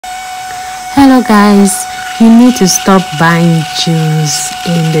Hello guys, you need to stop buying juice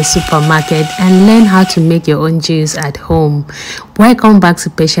in the supermarket and learn how to make your own juice at home. Welcome back to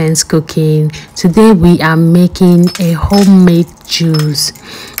Patience Cooking. Today we are making a homemade juice.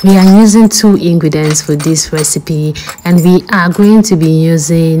 We are using 2 ingredients for this recipe and we are going to be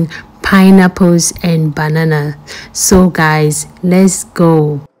using pineapples and banana. So guys, let's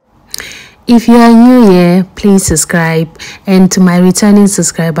go. If you are new here, please subscribe, and to my returning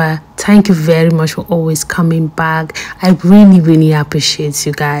subscriber, thank you very much for always coming back. I really appreciate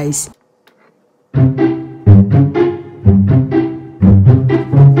you guys.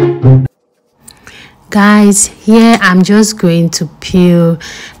 Guys, here I'm just going to peel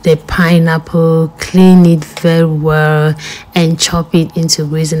the pineapple, clean it very well and chop it into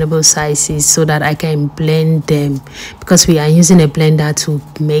reasonable sizes so that I can blend them, because we are using a blender to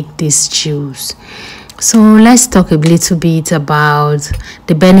make this juice. So let's talk a little bit about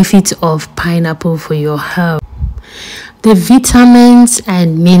the benefits of pineapple for your health. The vitamins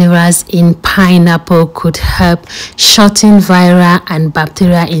and minerals in pineapple could help shorten viral and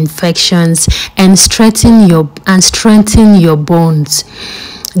bacterial infections and strengthen your bones.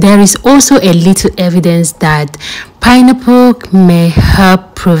 There is also a little evidence that pineapple may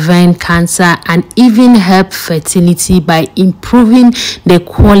help prevent cancer and even help fertility by improving the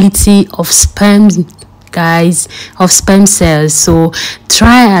quality of sperm cells. So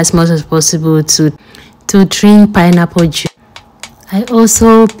try as much as possible to drink pineapple juice. I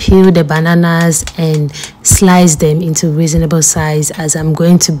also peel the bananas and slice them into reasonable size, as I'm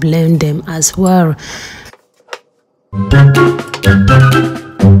going to blend them as well.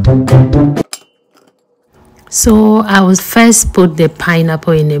 So I will first put the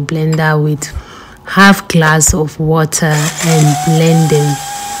pineapple in a blender with half glass of water and blend them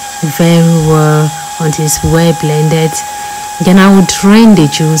very well until it's well blended. Then I will drain the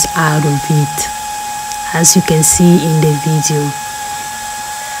juice out of it, as you can see in the video.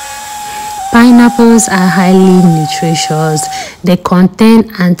 Pineapples are highly nutritious. They contain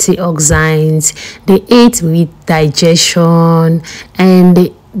antioxidants. They aid with digestion,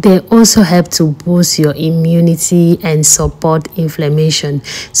 and they also help to boost your immunity and support inflammation.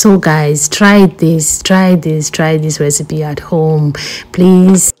 So guys, try this recipe at home,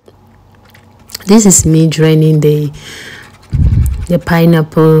 please. This is me draining the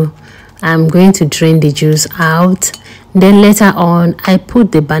pineapple. I'm going to drain the juice out. Then later on, I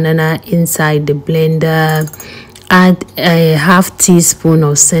put the banana inside the blender, add a half teaspoon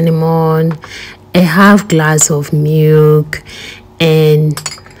of cinnamon, a half glass of milk, and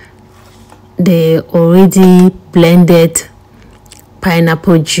the already blended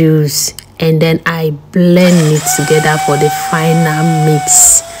pineapple juice, and then I blend it together for the final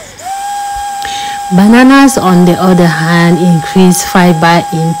mix. Bananas, on the other hand, increase fiber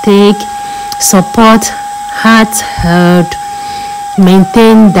intake, support heart health,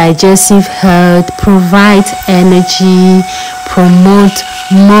 maintain digestive health, provide energy, promote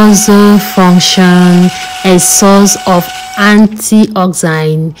muscle function, a source of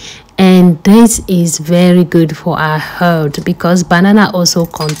antioxidant, and this is very good for our health because banana also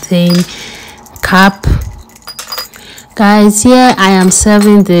contain carb. Guys, here I am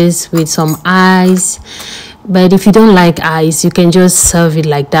serving this with some ice, but if you don't like ice, you can just serve it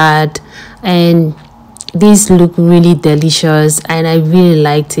like that. And these look really delicious and I really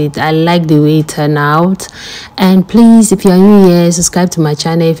liked it. I like the way it turned out. And please, if you are new here, subscribe to my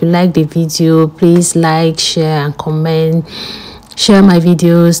channel. If you like the video, please like, share and comment. Share my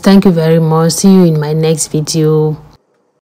videos. Thank you very much. See you in my next video.